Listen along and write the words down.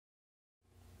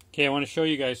Okay, I want to show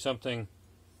you guys something.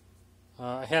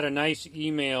 I had a nice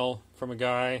email from a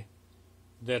guy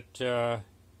that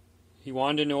he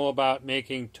wanted to know about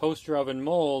making toaster oven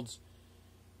molds,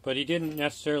 but he didn't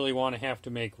necessarily want to have to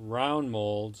make round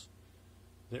molds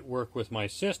that work with my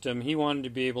system. He wanted to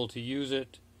be able to use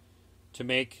it to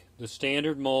make the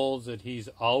standard molds that he's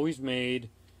always made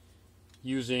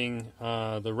using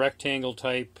the rectangle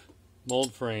type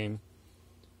mold frame.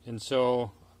 And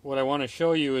so what I want to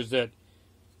show you is that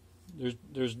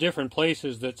there's different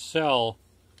places that sell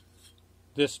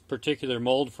this particular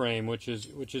mold frame, which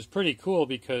is pretty cool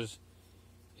because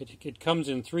it comes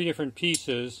in 3 different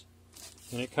pieces,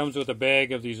 and it comes with a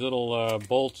bag of these little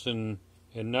bolts and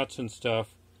nuts and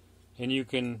stuff, and you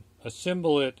can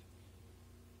assemble it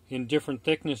in different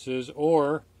thicknesses,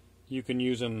 or you can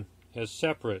use them as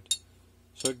separate.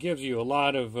 So it gives you a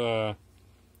lot of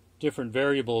different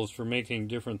variables for making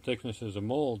different thicknesses of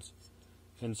molds.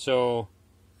 And so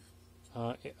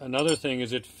another thing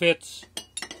is it fits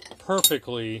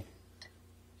perfectly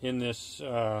in this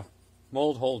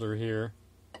mold holder here.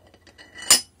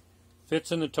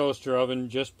 Fits in the toaster oven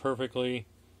just perfectly.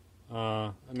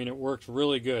 I mean, it works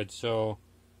really good. So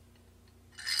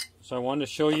I wanted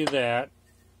to show you that.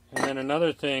 And then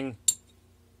another thing,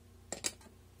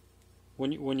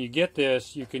 when you get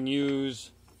this, you can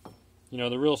use,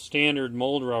 the real standard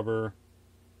mold rubber.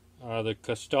 The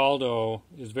Castaldo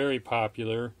is very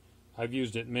popular. I've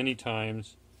used it many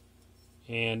times.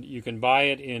 And you can buy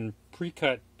it in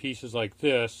pre-cut pieces like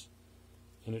this,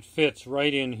 and it fits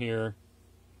right in here.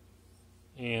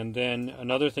 And then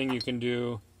another thing you can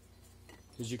do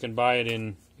is you can buy it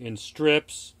in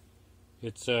strips.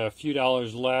 It's a few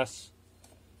dollars less,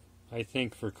 I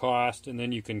think, for cost, and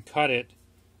then you can cut it,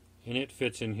 and it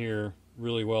fits in here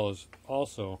really well as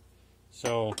also.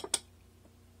 So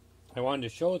I wanted to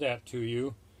show that to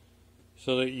you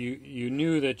so that you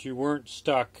knew that you weren't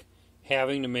stuck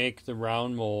having to make the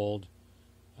round mold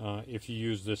if you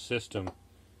use this system.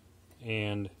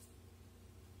 And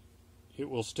it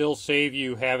will still save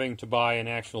you having to buy an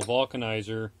actual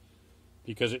vulcanizer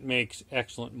because it makes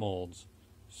excellent molds.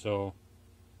 So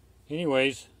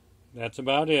anyways, that's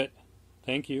about it.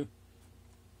 Thank you.